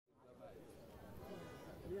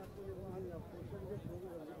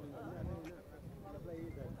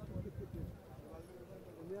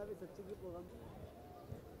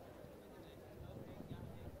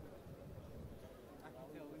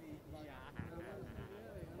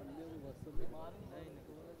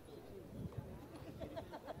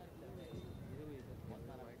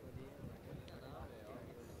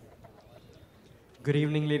Good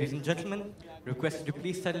evening, ladies and gentlemen. Requested to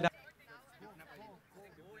please settle down.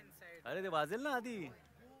 अरे ते वाजेल ना आधी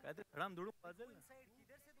काय ते धडाम धुडूम वाजेल ना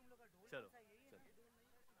चलो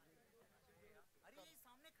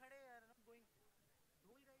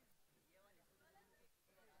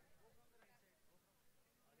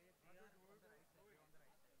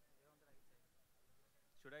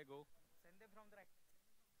Should I go? Send them from the right side.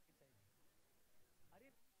 अरे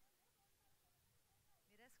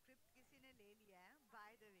मेरा स्क्रिप्ट किसी ने ले लिया है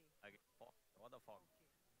by the way. Okay. What the fuck?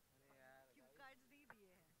 क्यों कार्ड्स नहीं दिए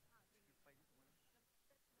हैं?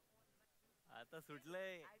 आता सुटले.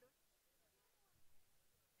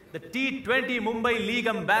 The T20 Mumbai League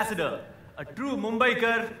ambassador, a true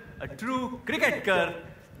Mumbaikar, a true cricketkar,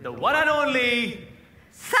 the one and only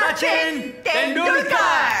Sachin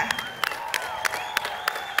Tendulkar.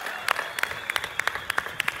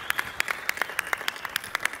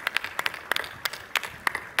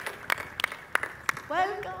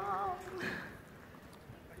 Welcome.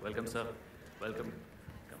 Welcome, sir. Welcome.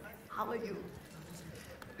 How are you?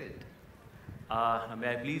 Good. May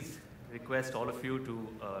I please request all of you to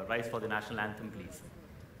rise for the national anthem, please.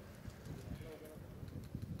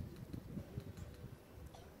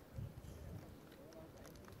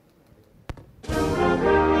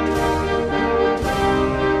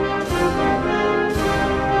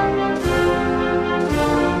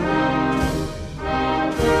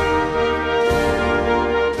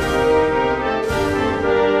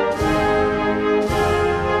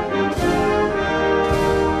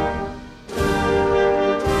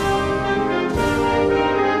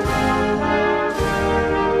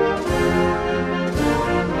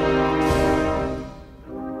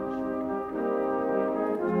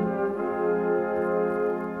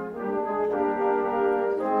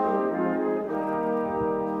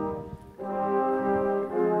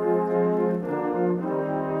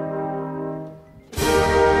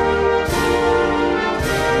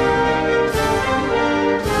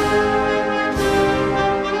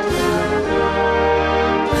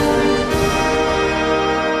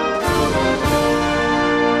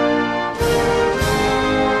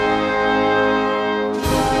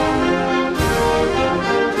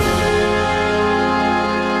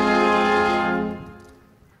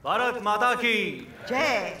 Mata ki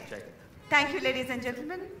Jai. Thank you, ladies and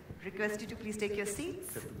gentlemen. Request you to please take your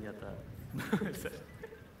seats.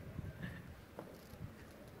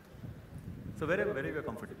 So wherever you're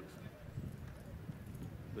comfortable,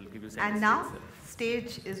 we'll give you. And now,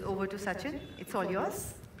 stage is over to Sachin. It's all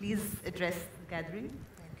yours. Please address the gathering.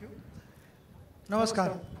 Thank you.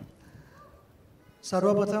 Namaskar.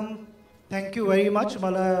 Sarvapratham, thank you very much.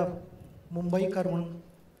 Mala Mumbaikar म्हणून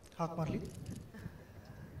हाक मारली.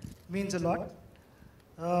 Means a lot.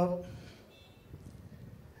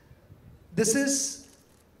 This is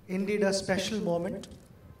indeed a special moment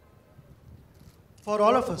for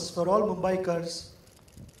all of us, for all Mumbaikars,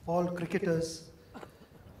 all cricketers.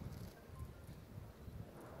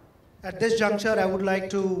 At this juncture, I would like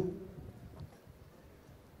to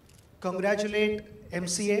congratulate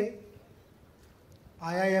MCA,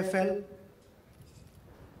 IIFL,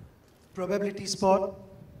 Probability Sport,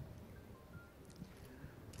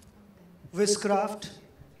 Viscraft,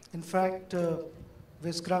 in fact,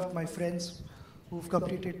 Viscraft, my friends, who've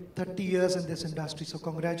completed 30 years in this industry, so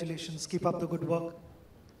congratulations, keep up the good work.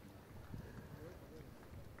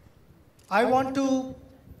 I want to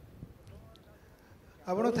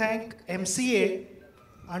thank MCA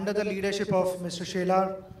under the leadership of Mr.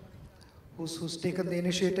 Shelar, who's taken the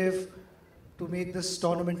initiative to make this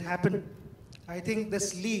tournament happen. I think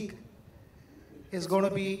this league is going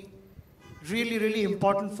to be really, really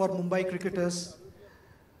important for Mumbai cricketers,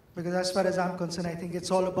 because as far as I'm concerned, I think it's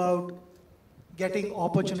all about getting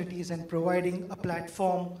opportunities and providing a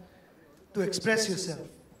platform to express yourself.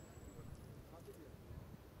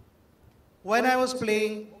 When I was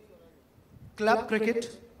playing club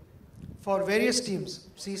cricket for various teams,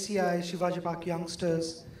 CCI, Shivaji Park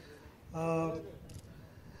Youngsters, I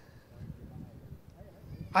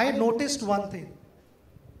had noticed one thing.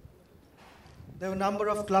 There were a number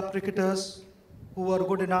of club cricketers who were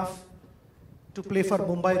good enough to play for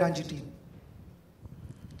Mumbai Ranji team.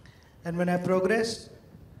 And when I progressed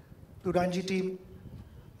to Ranji team,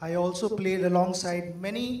 I also played alongside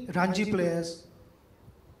many Ranji players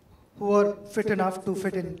who were fit enough to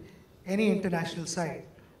fit in any international side.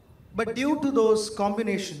 But due to those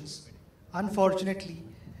combinations, unfortunately,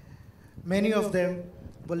 many of them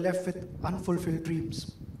were left with unfulfilled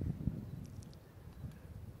dreams.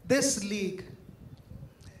 This league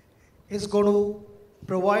is going to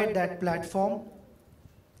provide that platform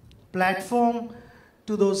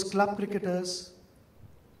to those club cricketers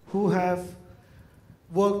who have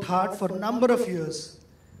worked hard for a number of years.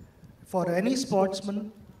 For any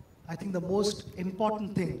sportsman, I think the most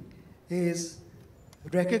important thing is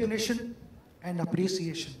recognition and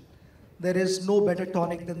appreciation. There is no better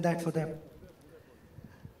tonic than that for them.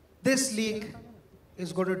 This league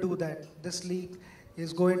is going to do that. This league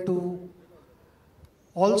is going to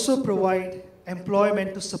also provide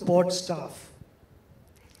employment to support staff.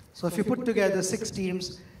 So if you put together 6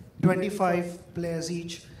 teams, 25 players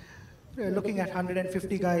each, we're looking at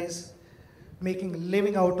 150 guys making a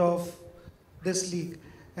living out of this league.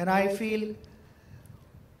 And I feel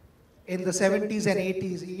in the 70s and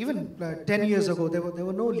 80s, even 10 years ago, there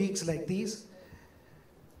were no leagues like these.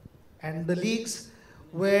 And the leagues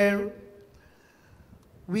where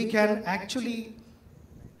we can actually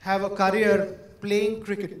have a career playing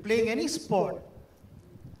cricket, playing any sport.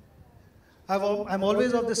 I'm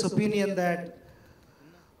always of this opinion that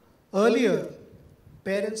earlier,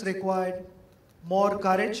 parents required more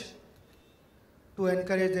courage to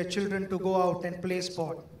encourage their children to go out and play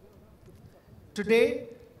sport. Today,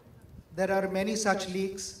 there are many such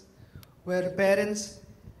leagues where parents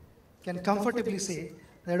can comfortably say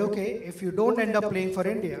that, okay, if you don't end up playing for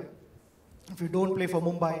India, if you don't play for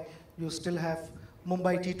Mumbai, you still have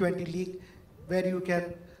Mumbai T20 League where you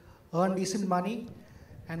can earn decent money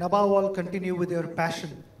and above all continue with your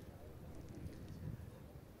passion.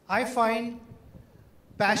 I find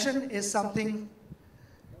passion is something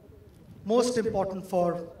most important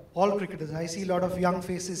for all cricketers. I see a lot of young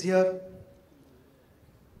faces here.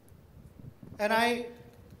 And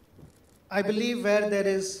I believe where there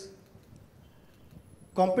is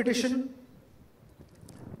competition,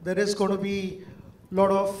 there is going to be a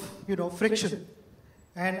lot of friction.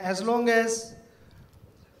 And as long as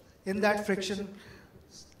in that friction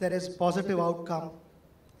there is positive outcome,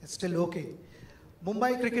 it's still okay.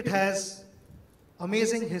 Mumbai cricket has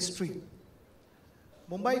amazing history.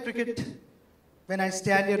 Mumbai cricket, when I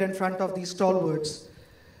stand here in front of these stalwarts,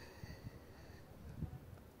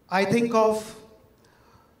 I think of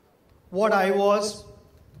what I was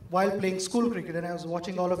while playing school cricket, and I was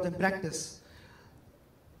watching all of them practice.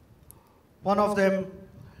 One of them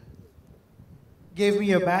gave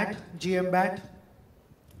me a bat, GM bat,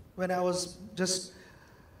 when I was just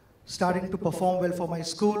starting to perform well for my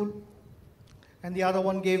school, and the other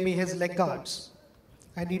one gave me his leg guards.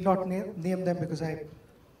 I need not name them because I'd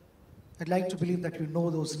like to believe that you know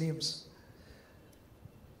those names.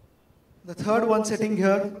 The third one sitting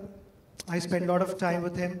here, I spent a lot of time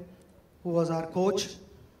with him, who was our coach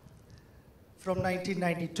from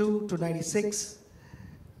 1992 to 96.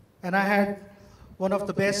 And I had one of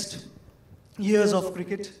the best years of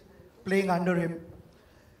cricket playing under him.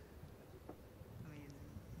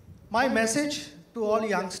 My message to all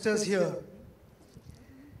youngsters here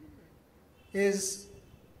is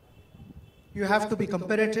you have to be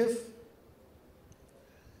competitive.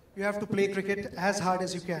 You have to play cricket as hard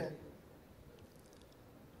as you can.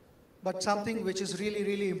 But something which is really,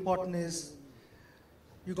 really important is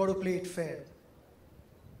you got to play it fair.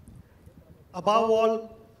 Above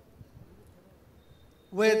all,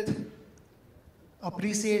 with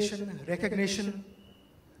appreciation, recognition,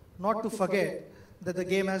 not to forget that the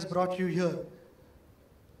game has brought you here.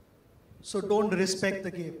 So don't respect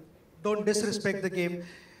the game. Don't disrespect the game.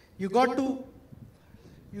 You got to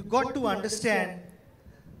understand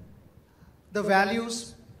the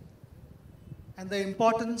values and the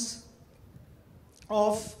importance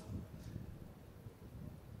of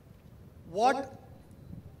what,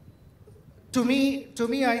 to me,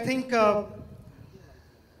 I think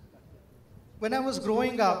when I was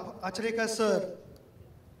growing up, Achareka sir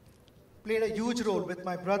played a huge role with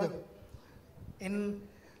my brother in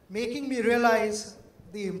making me realize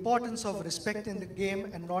the importance of respecting the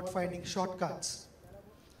game and not finding shortcuts.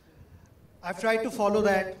 I've tried to follow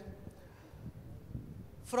that.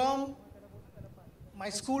 From my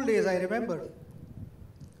school days, I remember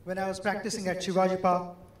when I was practicing at Shivaji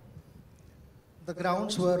Park, the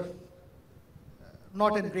grounds were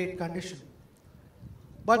not in great condition.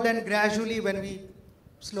 But then gradually when we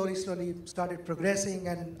slowly started progressing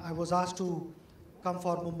and I was asked to come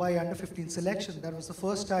for Mumbai under-15 selection, that was the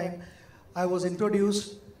first time I was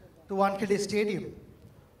introduced to Wankhede Stadium.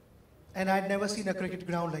 And I'd never seen a cricket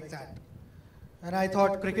ground like that. And I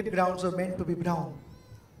thought cricket grounds are meant to be brown.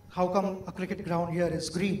 How come a cricket ground here is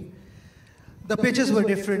green? The pitches were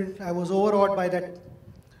different. I was overawed by that,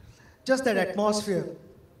 just that atmosphere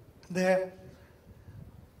there.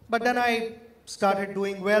 But then I started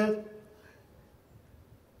doing well.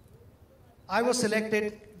 I was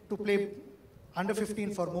selected to play under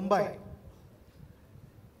 15 for Mumbai.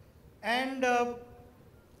 And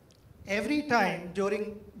every time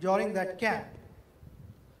during that camp,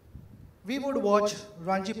 we would watch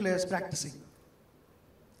Ranji players practicing.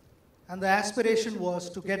 And the aspiration was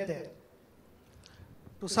to get there,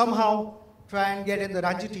 to somehow try and get in the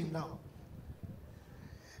Ranji team now.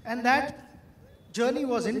 And that journey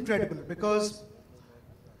was incredible because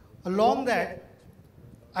along that,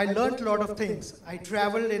 I learned a lot of things. I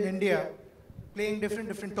traveled in India, playing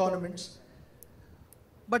different tournaments.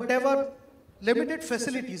 But there were limited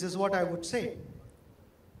facilities, is what I would say.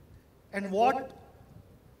 And what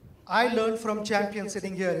I learned from champions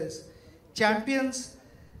sitting here is, champions,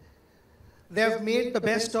 they have made the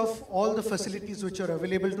best of all the facilities which are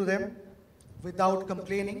available to them without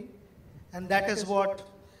complaining. And that is what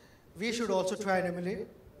we should also try and emulate.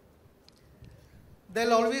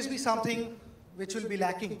 There'll always be something which will be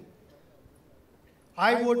lacking.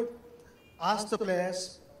 I would ask the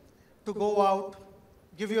players to go out,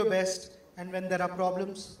 give your best, and when there are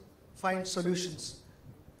problems, find solutions.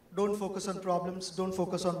 Don't focus on problems, don't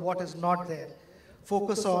focus on what is not there.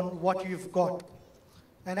 Focus on what you've got.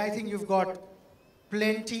 And I think you've got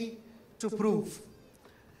plenty to prove.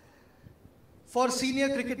 For senior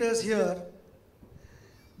cricketers here,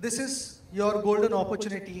 this is your golden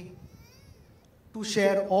opportunity to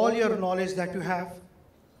share all your knowledge that you have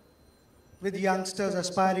with youngsters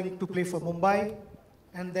aspiring to play for Mumbai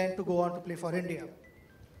and then to go on to play for India.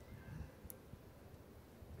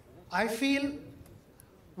 I feel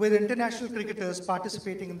with international cricketers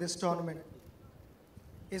participating in this tournament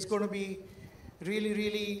is going to be really,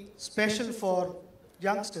 really special for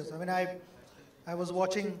youngsters. I mean, I was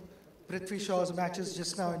watching Prithvi Shaw's matches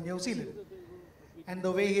just now in New Zealand, and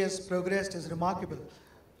the way he has progressed is remarkable.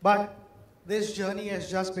 But this journey has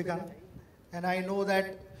just begun, and I know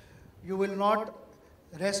that you will not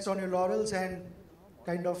rest on your laurels and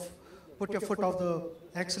kind of put your foot off the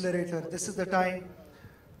accelerator. This is the time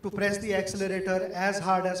to press the accelerator as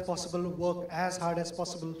hard as possible, work as hard as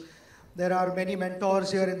possible. There are many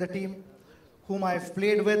mentors here in the team whom I've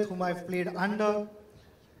played with, whom I've played under.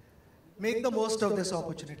 Make the most of this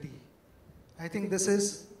opportunity. I think this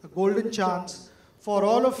is a golden chance for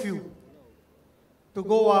all of you to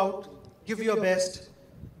go out, give your best,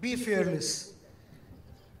 be fearless.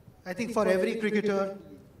 I think for every cricketer,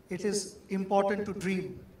 it is important to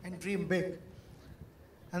dream and dream big.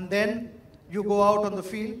 And then you go out on the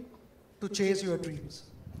field to chase your dreams.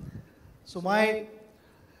 So my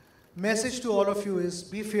message to all of you is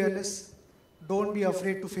be fearless. Don't be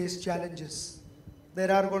afraid to face challenges.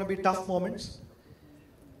 There are going to be tough moments.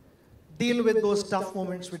 Deal with those tough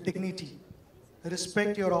moments with dignity.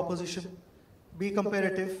 Respect your opposition. Be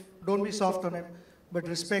competitive. Don't be soft on them, but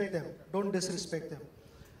respect them. Don't disrespect them.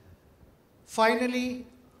 Finally,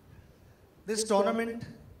 this tournament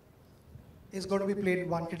is going to be played in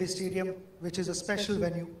Wankhede Stadium, which is a special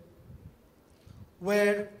venue,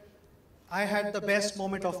 where I had the best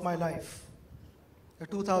moment of my life, the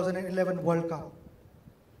 2011 World Cup.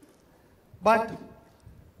 But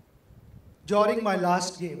during my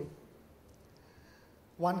last game,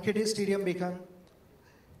 Wankhede Stadium became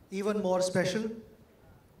even more special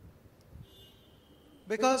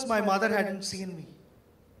because my mother hadn't seen me.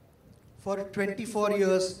 For 24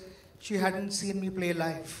 years, she hadn't seen me play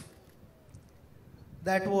live.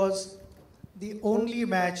 That was the only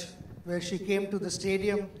match where she came to the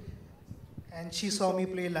stadium and she saw me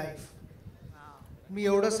play live. मी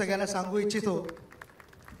एवढं सगळ्यांना सांगू इच्छितो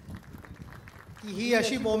की ही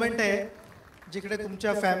अशी moment आहे जिकडे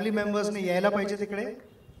तुमच्या family मेंबर्सने यायला पाहिजे तिकडे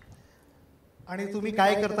आणि तुम्ही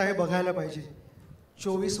काय करता हे बघायला पाहिजे.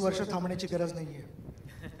 24 वर्ष थांबण्याची गरज नाहीये.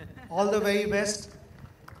 All the very best.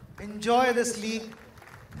 Enjoy this league,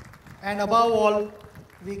 and above all,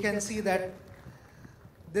 we can see that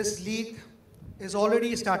this league is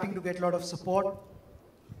already starting to get a lot of support.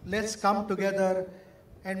 Let's come together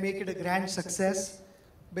and make it a grand success,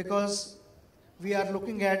 because we are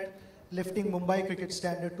looking at lifting Mumbai cricket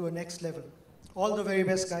standard to a next level. All the very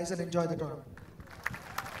best, guys, and enjoy the tournament.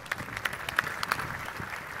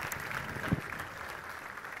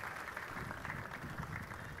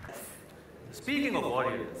 Speaking of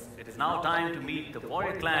warriors, it is now time to meet the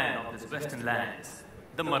warrior clan of this western lands,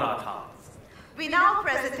 the Marathas. We now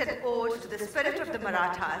present an ode to the spirit of the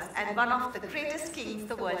Marathas and one of the greatest kings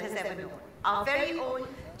the world has ever known, our very own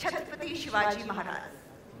Chhatrapati Shivaji Maharaj.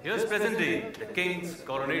 Here's presenting the king's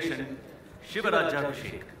coronation,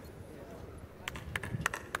 Shivarajyabhishek.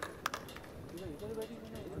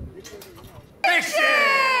 Sachin!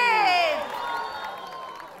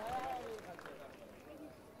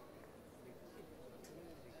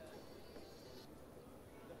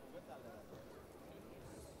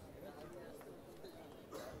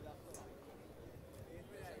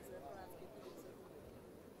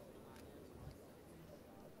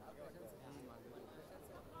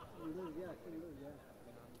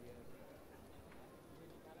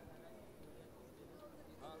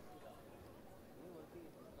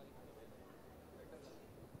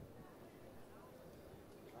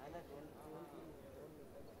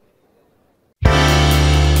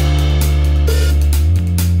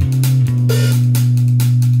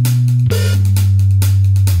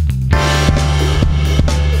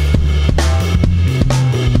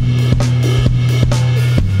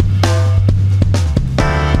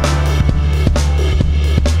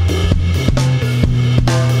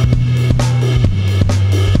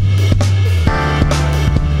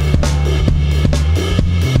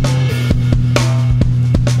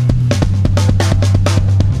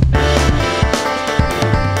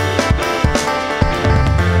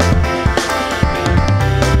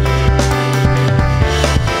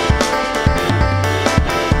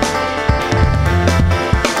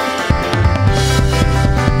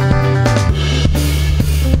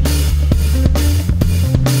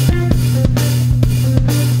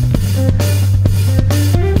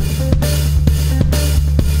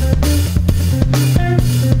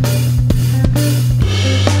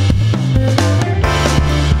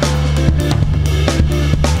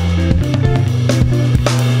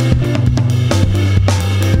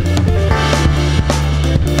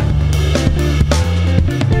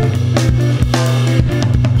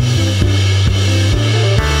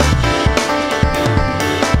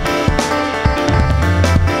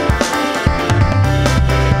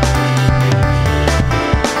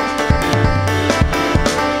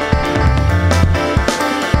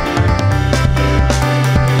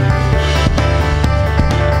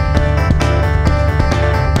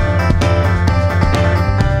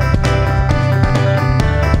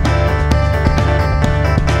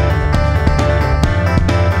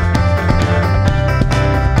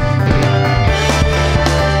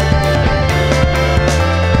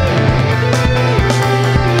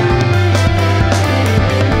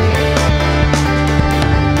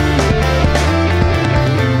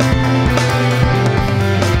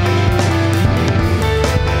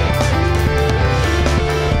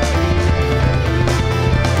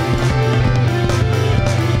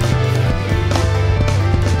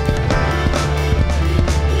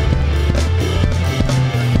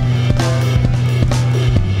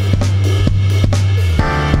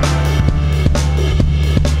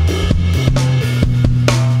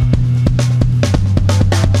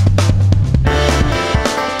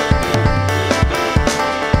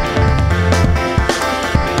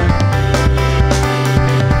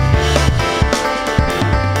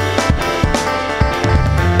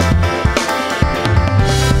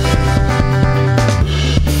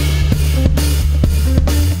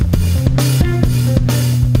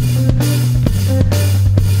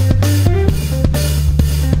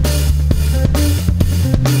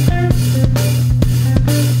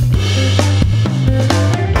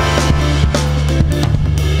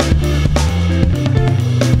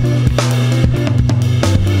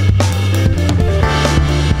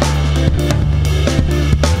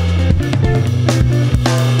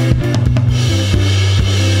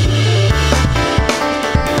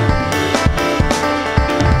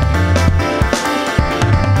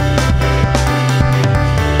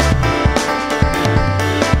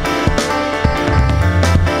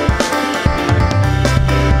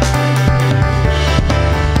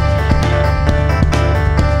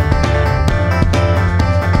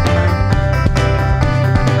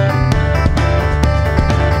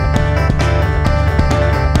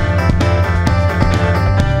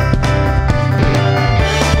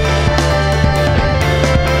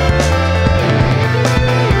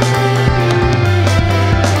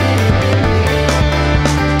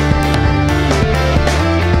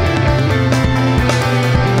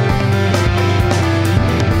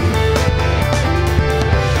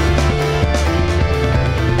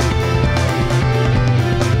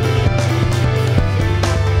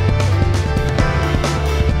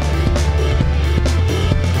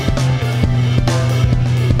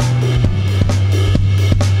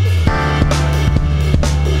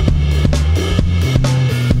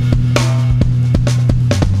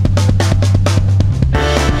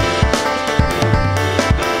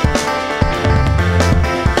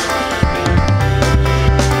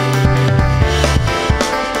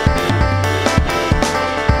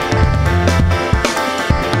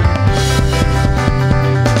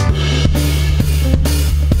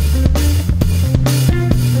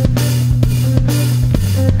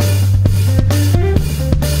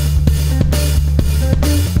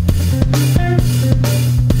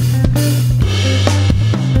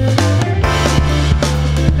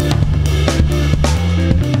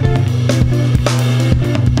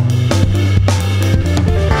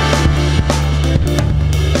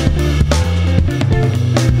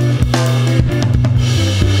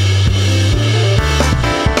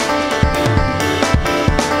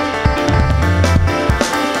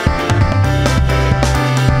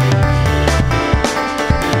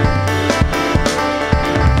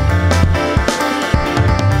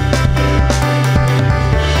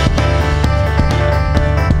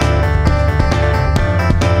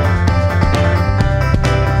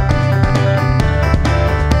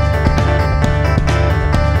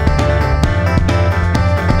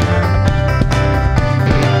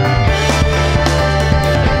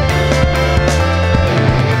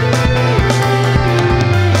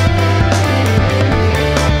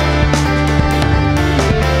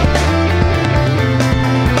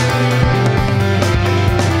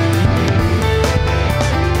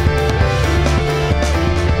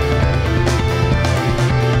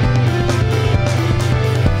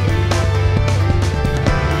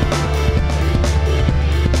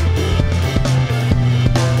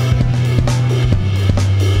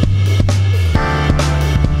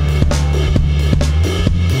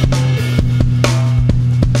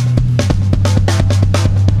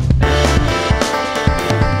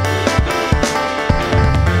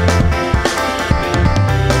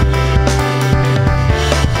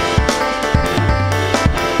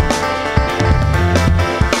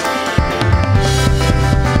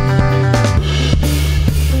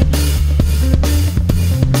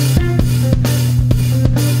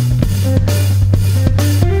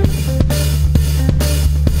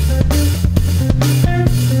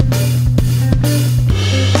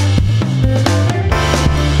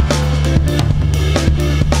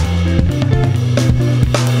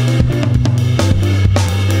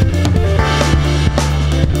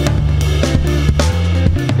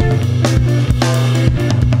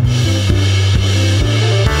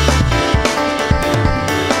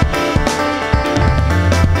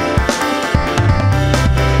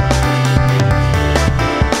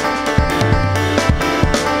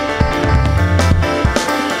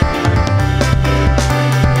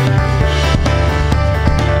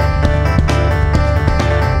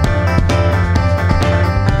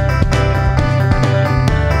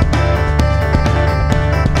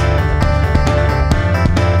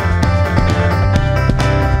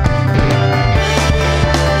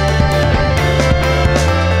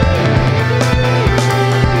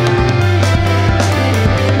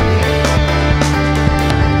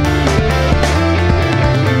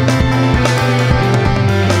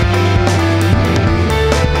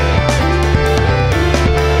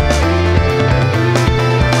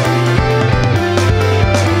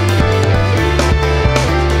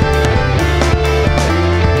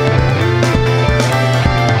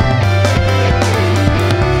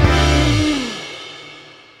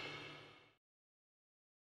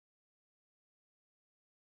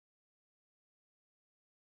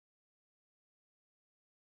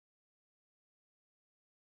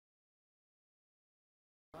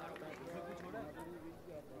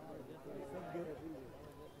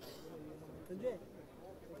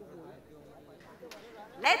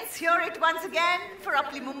 Let's hear it once again for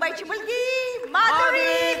Apli Mumbaichi Mulgi,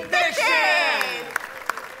 Madhuri Dixit.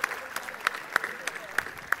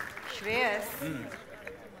 Shreyas,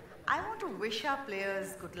 I want to wish our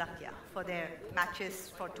players good luck for their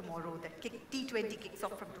matches for tomorrow. The T20 kicks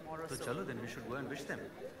off from tomorrow. So chalo, then we should go and wish them.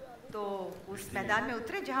 तो उस मैदान में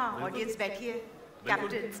उतरे जहाँ audience बैठी है,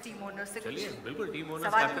 captain, team owner से चलिए, बिल्कुल टीम ओनर,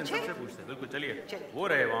 सवाल कैप्टन सबसे पूछते हैं, बिल्कुल चलिए, वो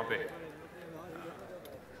रहे वहाँ पे।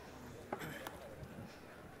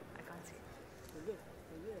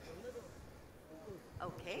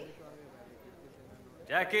 Okay.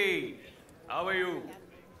 Jackie, how are you?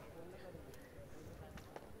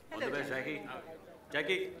 Hello, Jackie.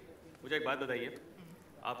 Jackie, मुझे एक बात बताइए,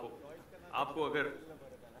 आपको अगर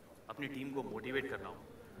अपनी टीम को मोटिवेट करना हो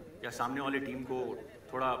या सामने वाली टीम को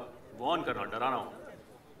थोड़ा वार्न करना, डराना हो,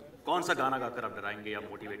 कौन सा गाना गाकर आप डराएंगे या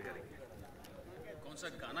मोटिवेट करेंगे? कौन सा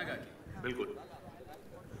गाना गा के? बिल्कुल।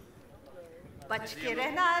 बच के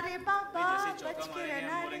रहना रे बाबा, बच के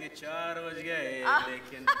रहना। बोलेंगे 4 बज गए,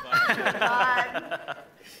 लेकिन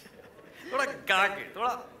थोड़ा गा के,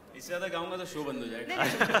 थोड़ा इससे ज्यादा गाऊंगा तो शो बंद हो जाएगा।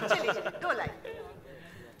 चलिए, 2 लाइन।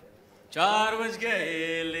 4 बज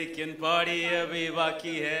गए, लेकिन पार्टी अभी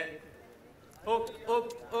बाकी है।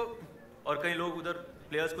 और कई लोग उधर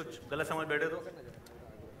प्लेयर्स कुछ गलत समझ बैठे तो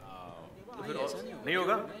फिर नहीं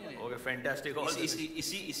होगा? Okay, fantastic.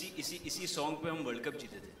 इसी सॉन्ग पे हम वर्ल्ड कप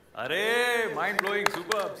जीते थे। अरे mind blowing,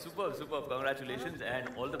 super, congratulations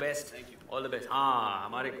and all the best, all the best. हाँ,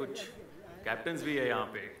 हमारे कुछ कैप्टन्स भी है यहाँ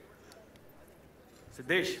पे।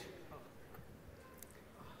 सिद्धेश,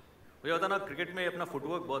 मुझे होता ना, क्रिकेट में अपना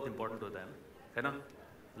फुटवर्क बहुत इंपॉर्टेंट होता है ना?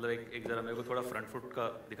 मतलब एक जरा मेरे को थोड़ा फ्रंट फुट का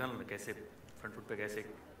दिखाना ना, कैसे फ्रंट फुट पे कैसे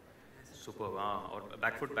सुपर, हाँ, और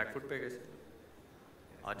बैक फुट पे कैसे,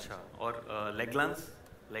 अच्छा, और लेग ग्लांस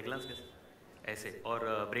कैसे, ऐसे, और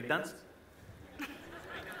break dance.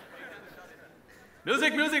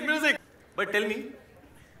 Music. But tell me,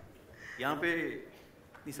 यहाँ पे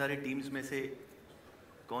इतनी सारी टीम्स में से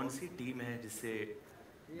कौन सी टीम है जिससे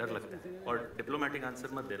डर लगता है? और डिप्लोमेटिक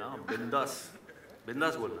आंसर मत देना,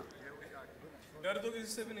 बिंदास बोलना। डर तो किसी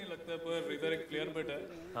से भी नहीं लगता, पर इधर एक प्लेयर बैठा है,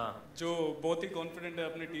 हाँ, जो बहुत ही कॉन्फिडेंट है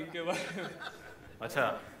अपनी टीम के बारे में। अच्छा,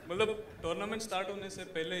 मतलब टूर्नामेंट स्टार्ट होने से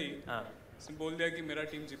पहले ही हाँ, उसने बोल दिया कि मेरा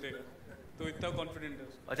टीम जीतेगा, तो इतना कॉन्फिडेंट है।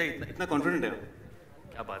 अच्छा, इतना कॉन्फिडेंट है,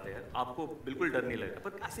 क्या बात है यार, आपको बिल्कुल डर नहीं लगता।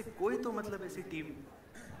 पर ऐसे कोई तो मतलब ऐसी टीम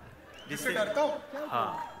जिससे डरता हूँ?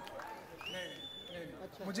 हाँ,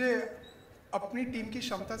 मुझे अपनी टीम की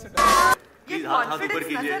क्षमता से डर। प्लीज हाथ ऊपर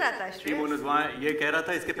कीजिए। टीम ओनर्स वहाँ ये कह रहा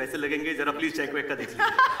था इसके पैसे लगेंगे, जरा प्लीज चेक वेक का देख लीजिए।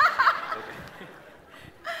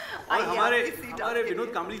 और हमारे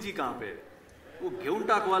विनोद कामली जी कहाँ पे? वो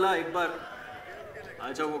गेउंटाक वाला एक बार,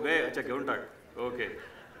 अच्छा वो गए, अच्छा गेउंटाक, ओके।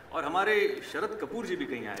 और हमारे शरद कपूर जी भी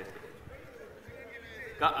कहीं आए थे।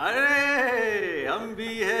 अरे हम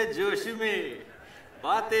भी है जोश में,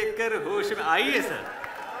 बातें कर होश में। आइए सर,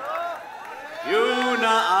 यूं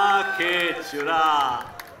ना आंखें चुरा।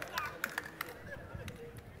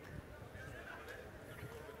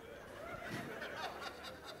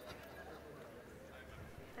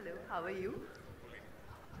 Hello, how are you?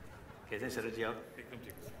 कैसे शरद जी आप? एकदम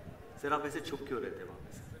ठीक सर। आप ऐसे छुप क्यों रहते वहाँ पे?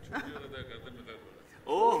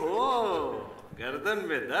 ओहो, गर्दन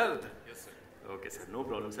में दर्द। Okay sir, no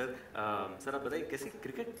problem sir. Sir आप बताइए कैसी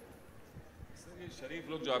क्रिकेट? सर ये शरीफ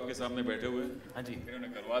लोग जो आपके सामने बैठे हुए हैं, हाँ जी, इन्होंने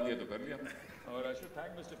करवा दिया तो कर लिया। और I should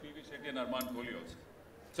thank mister PV Shetty and Armaan Kohli also.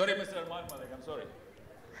 Sorry mister Armaan Malik, I am sorry.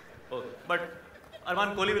 Oh, but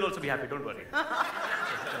Armaan Kohli will also be happy, don't worry.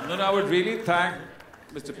 No, I would really thank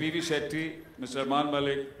Mr. P.V. Shetty, Mr. Arman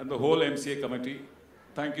Malik, and the whole MCA committee.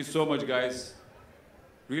 Thank you so much, guys.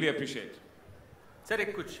 Really appreciate. Sir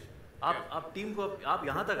एक कुछ आप team को, आप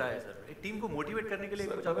यहाँ तक आए sir, एक team को मोटिवेट करने के लिए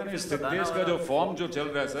कुछ पता नहीं, सिद्धेश का जो फॉर्म जो चल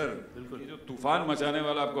रहा है सर, बिल्कुल, ये जो तूफान मचाने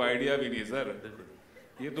वाला आपको आइडिया भी नहीं है सर। बिल्कुल,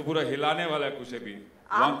 ये तो पूरा हिलाने वाला है कुछ भी।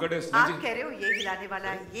 आप कह रहे हो ये हिलाने वाला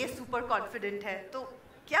है, ये सुपर कॉन्फिडेंट है, तो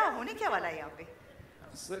क्या होने क्या वाला है यहाँ पे?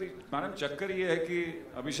 सर मैडम चक्कर ये है कि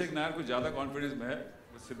अभिषेक नायर को ज्यादा कॉन्फिडेंस में है,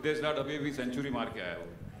 सिद्धेश लाड अभी भी सेंचुरी मार के आया हो,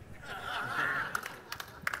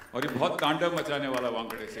 और ये बहुत तांडव मचाने वाला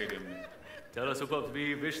वानखेड़े स्टेडियम में। चलो super, we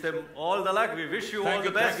wish them all the luck, we wish you all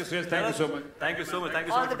the best. Thank you so much. Thank you so much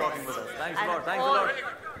for talking with us. Thanks a lot.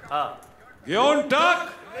 हाँ, गेउंटाक।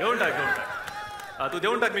 हाँ, तू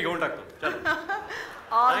गेउंटाक में गेउंटाक तो चल।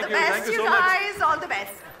 All the best, you guys, all the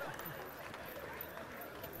best.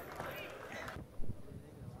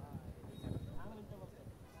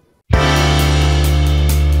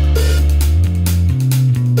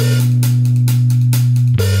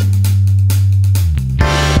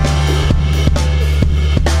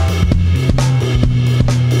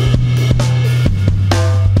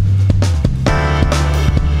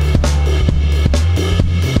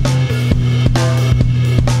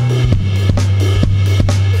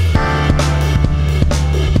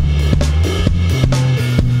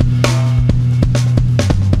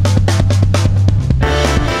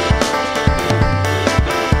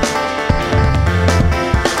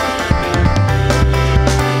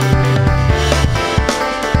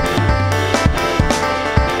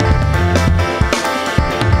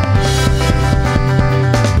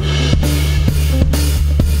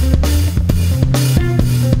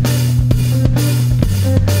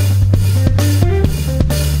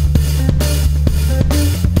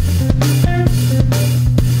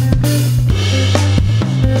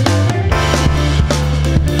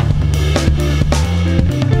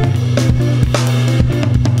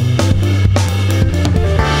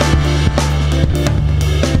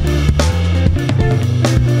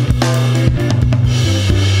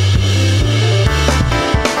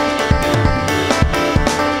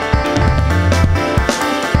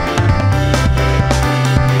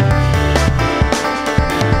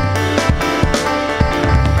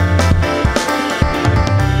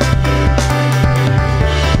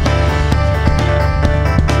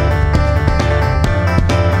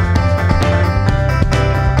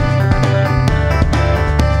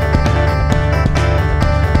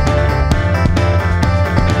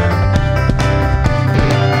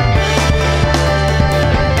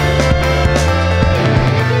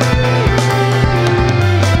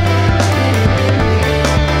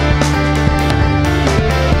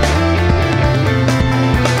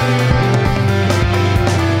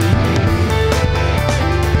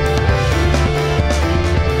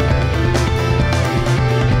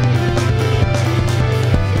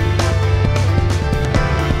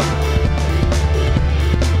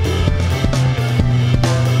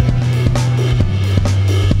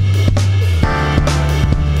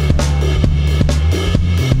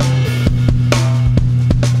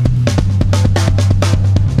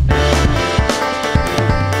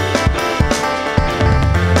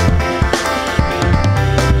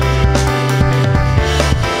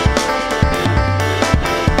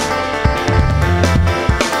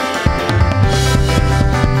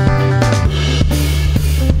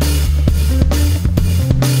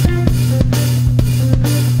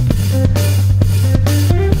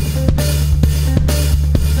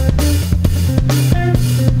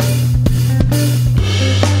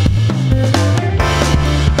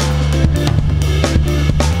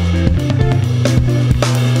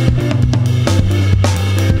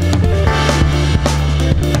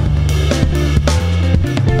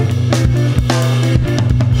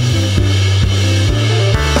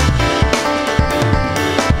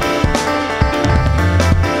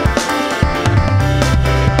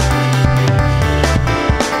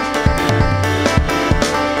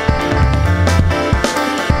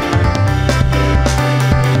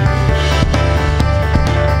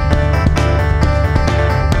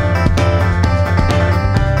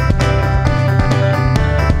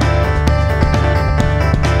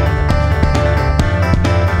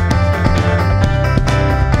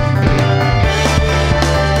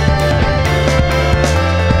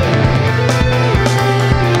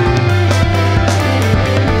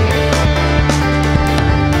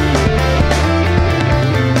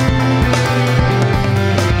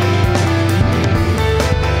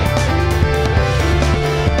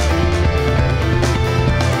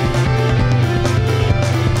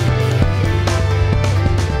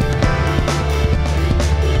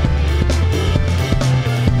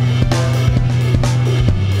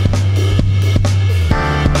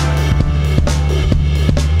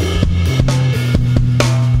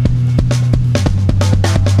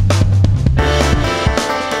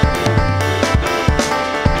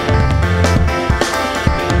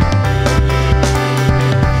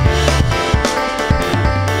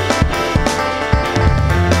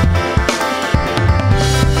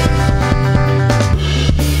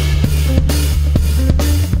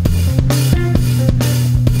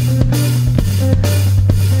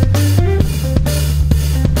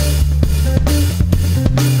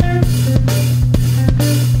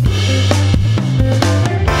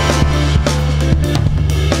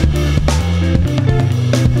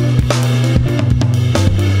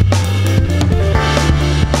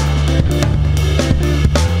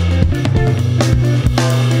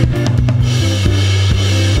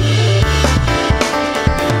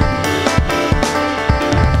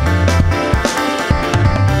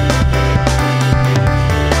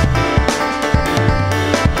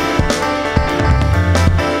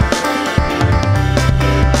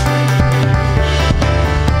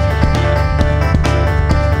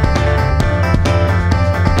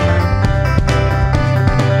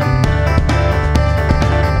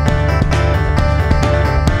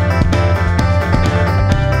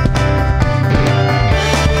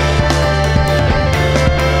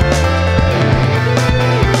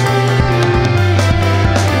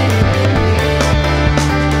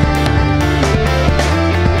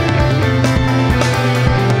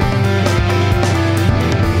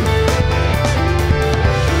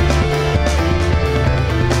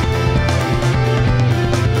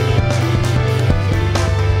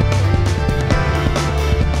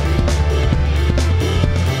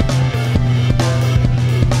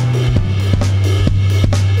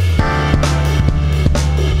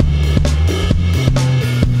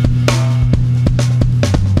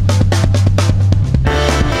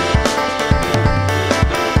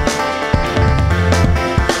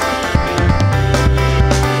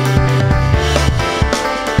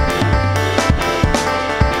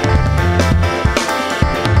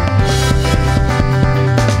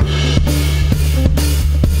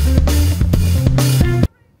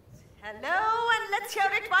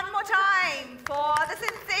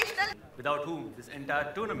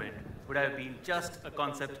 just a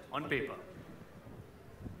concept on paper.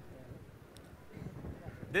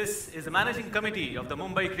 This is the managing committee of the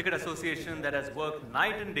Mumbai Cricket Association that has worked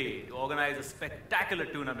night and day to organize a spectacular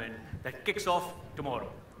tournament that kicks off tomorrow.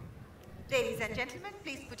 Ladies and gentlemen,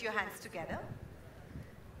 please put your hands together.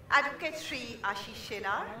 Advocate Shri Ashish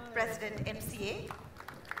Shelar, President MCA.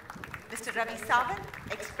 Mr. Ravi Sawant,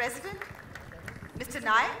 ex-President. Mr.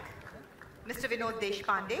 Nayak. Mr. Vinod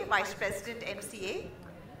Deshpande, Vice President MCA.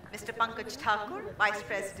 Mr. Pankaj Thakur, Vice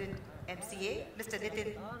President MCA. Mr.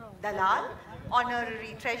 Nitin Dalal,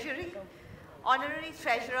 Honorary Treasury. Honorary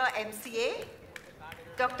Treasurer MCA.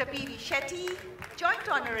 Dr. P.V. Shetty, Joint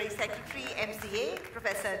Honorary Secretary MCA.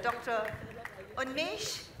 Professor Dr.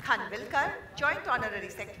 Unmesh Khanvilkar, Joint Honorary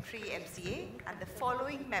Secretary MCA, and the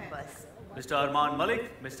following members. Mr. Arman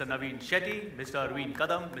Malik, Mr. Naveen Shetty, Mr. Arvind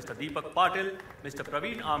Kadam, Mr. Deepak Patil, Mr.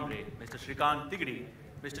 Praveen Amre, Mr. Shrikant Tigdi,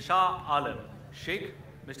 Mr. Shah Alam Sheikh,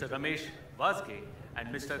 Mr. Ramesh Vasge,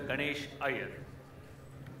 and Mr. Ganesh Iyer.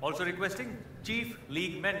 Also requesting Chief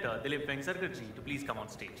League Mentor Dilip Vengsarkar ji to please come on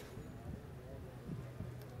stage.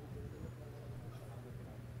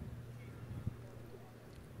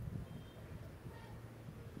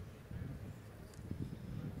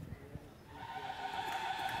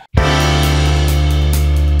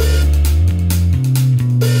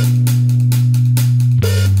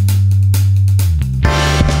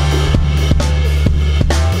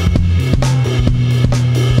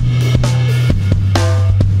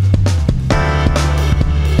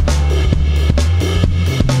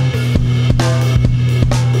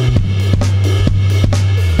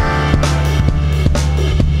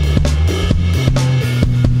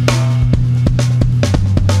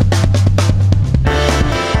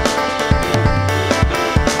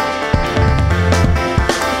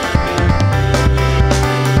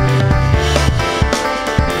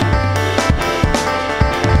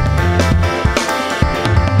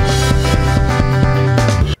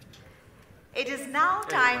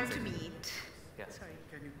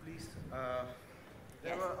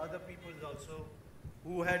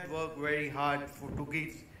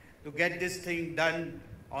 To get this thing done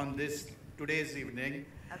on today's evening.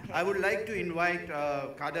 Okay. I would like to invite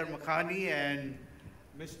Kader Makhani and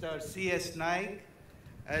Mr. C.S. Naik,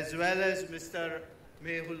 as well as Mr.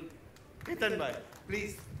 Mehul Ketanbhai.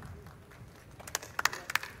 Please.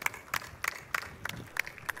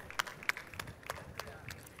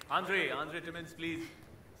 Andre Timmins, please.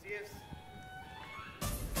 C.S.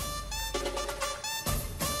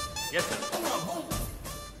 Yes, sir.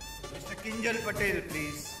 Mr. Kinjal Patel,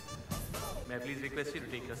 please. May I please request you to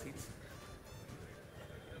take your seats?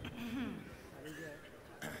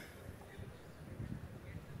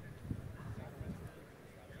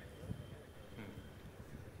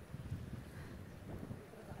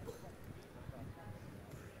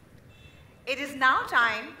 It is now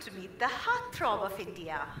time to meet the heartthrob of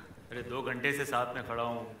India. अरे 2 घंटे से साथ में खड़ा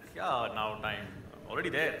हूँ. क्या now time? Already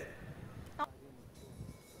there.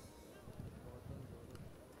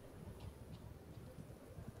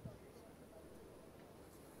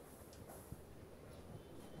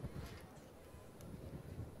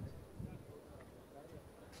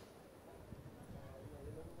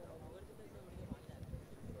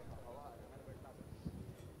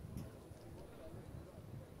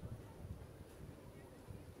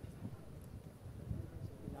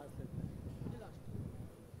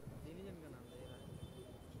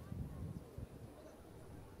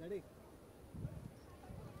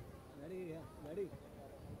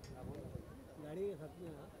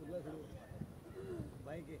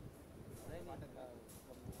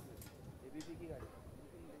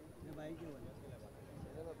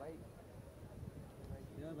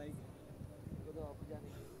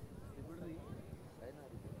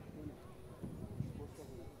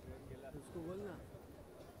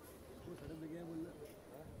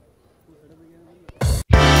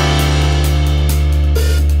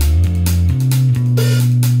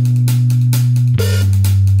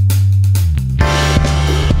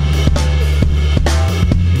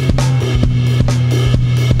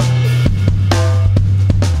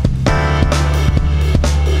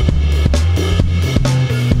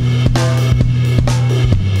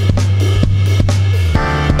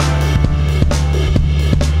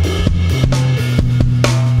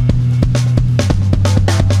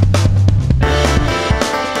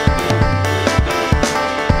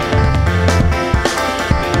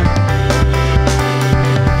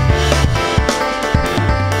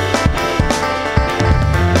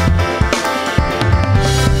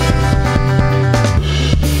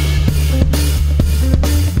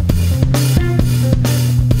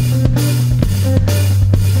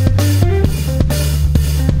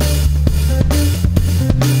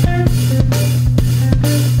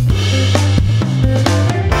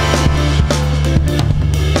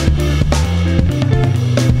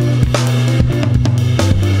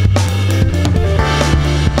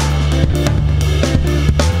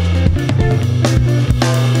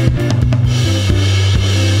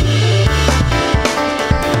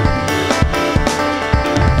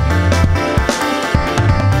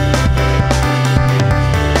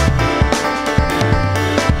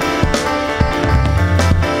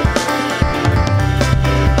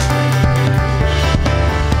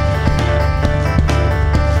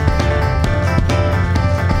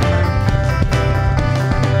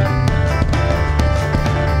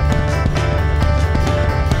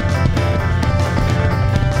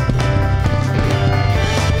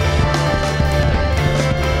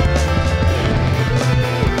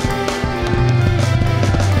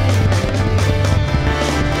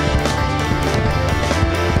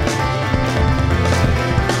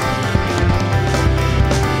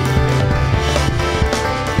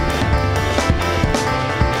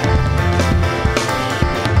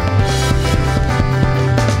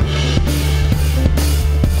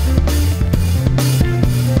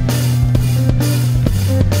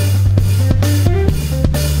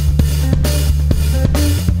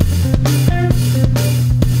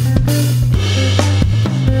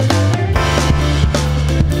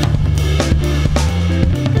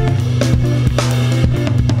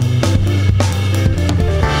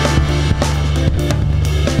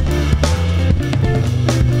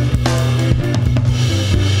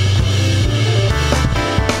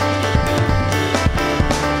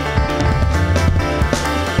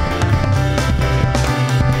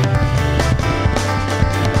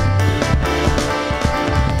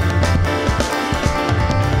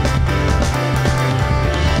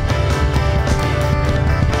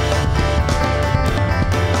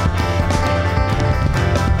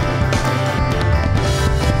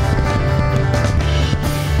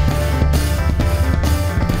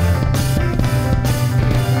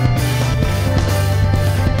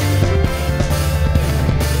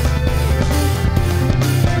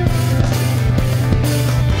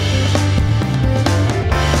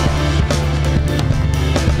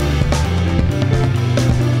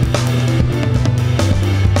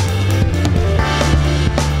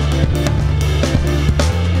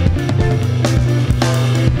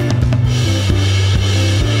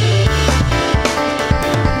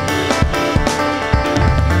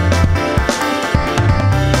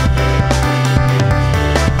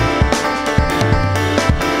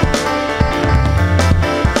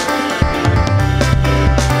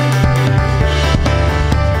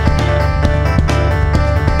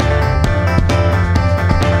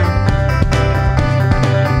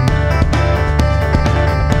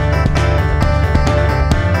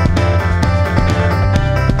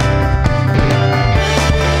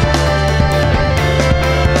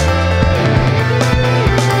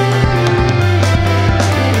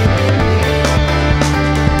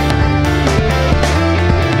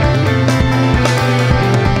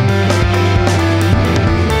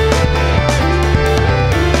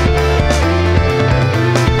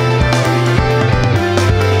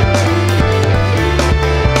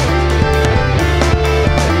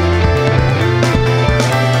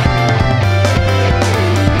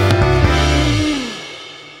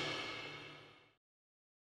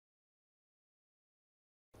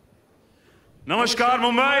 Namaskar,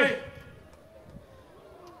 Mumbai.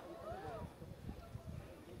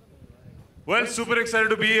 Well, super excited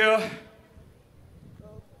to be here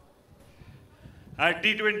at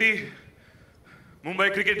T20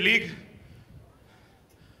 Mumbai Cricket League,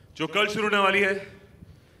 जो कल शुरू होने वाली है.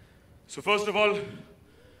 So first of all,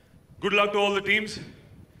 good luck to all the teams.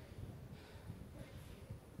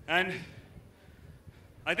 And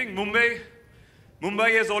I think Mumbai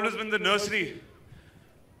has always been the nursery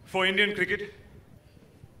for Indian cricket,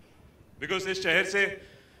 because इस शहर से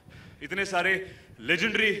इतने सारे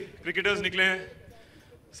legendary cricketers निकले हैं.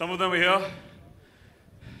 Some of them are here,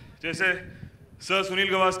 जैसे Sir Sunil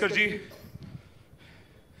Gavaskar ji,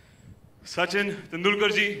 Sachin,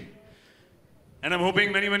 Tendulkar ji, and I'm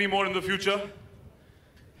hoping many, many more in the future.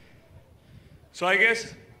 So I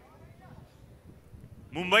guess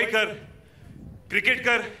Mumbai कर, cricket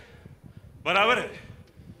कर बराबर है.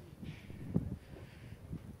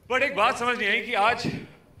 बट एक बात समझ नहीं आई कि आज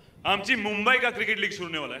आमची मुंबई का क्रिकेट लीग शुरू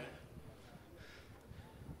होने वाला है.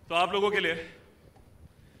 तो आप लोगों के लिए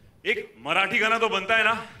एक मराठी गाना तो बनता है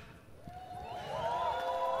ना?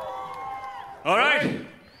 Alright,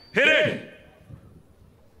 hit it.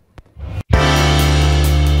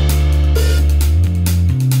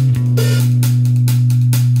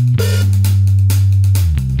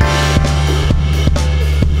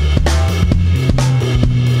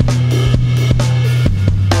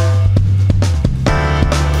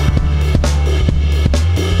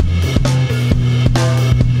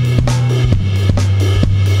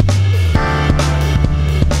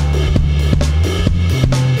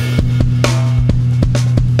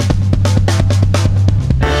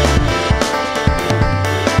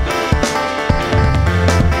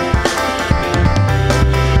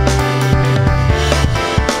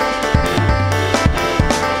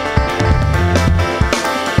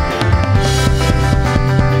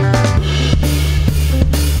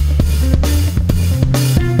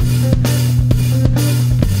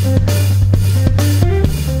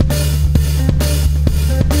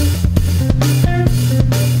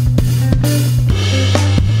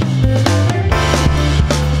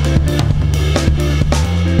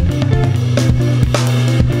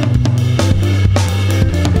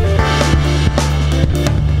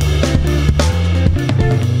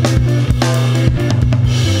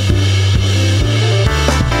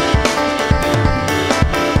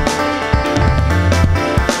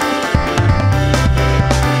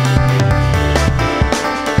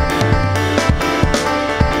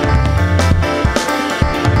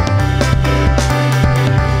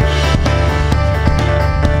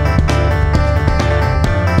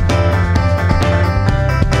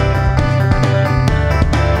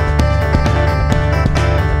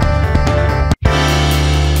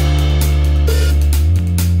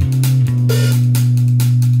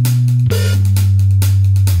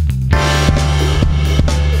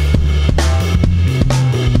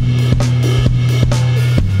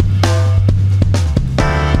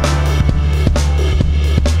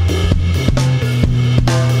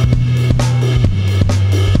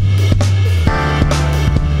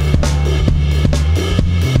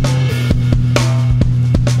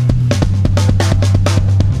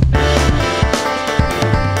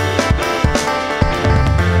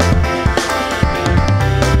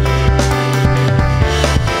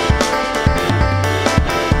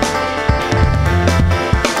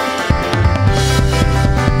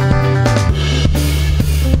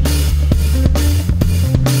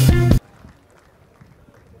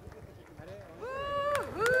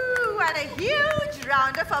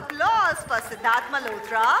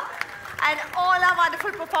 And all our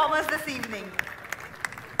wonderful performers this evening.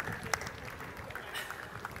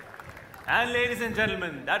 And ladies and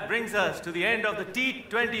gentlemen, that brings us to the end of the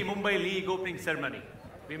T20 Mumbai League opening ceremony.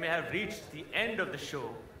 We may have reached the end of the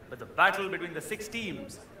show, but the battle between the 6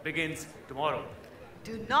 teams begins tomorrow.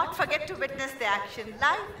 Do not forget to witness the action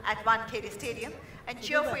live at Wankhede Stadium and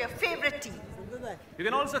cheer for your favorite team. You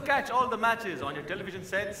can also catch all the matches on your television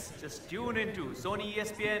sets. Just tune into Sony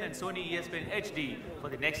ESPN and Sony ESPN HD for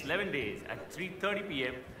the next 11 days at 3:30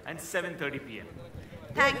 p.m. and 7:30 p.m.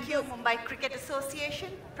 Thank you, Mumbai Cricket Association,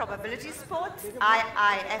 Probability Sports,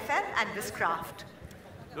 IIFL, and Viscraft.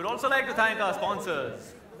 We would also like to thank our sponsors.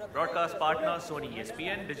 Broadcast partner, Sony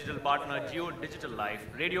ESPN, digital partner, Geo Digital Life,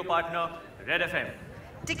 radio partner, Red FM.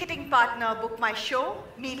 Ticketing partner, Book My Show,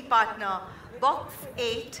 meal partner, Box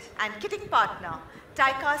 8, and kitting partner,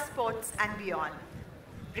 Taika Sports and Beyond.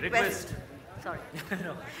 Request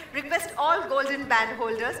all golden band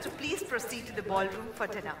holders to please proceed to the ballroom for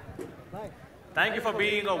dinner. Thank you for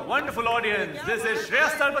being a wonderful audience. This is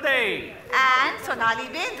Shreyas Talpade. And Sonali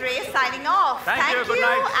Bendre signing off. Thank you. Good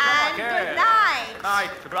night. And good night.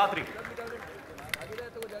 night. Shubhratri.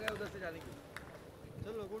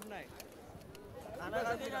 चलो good night खाना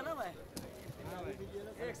खा के जाना भाई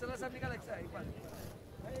एक सलाह सब निकाल एक बार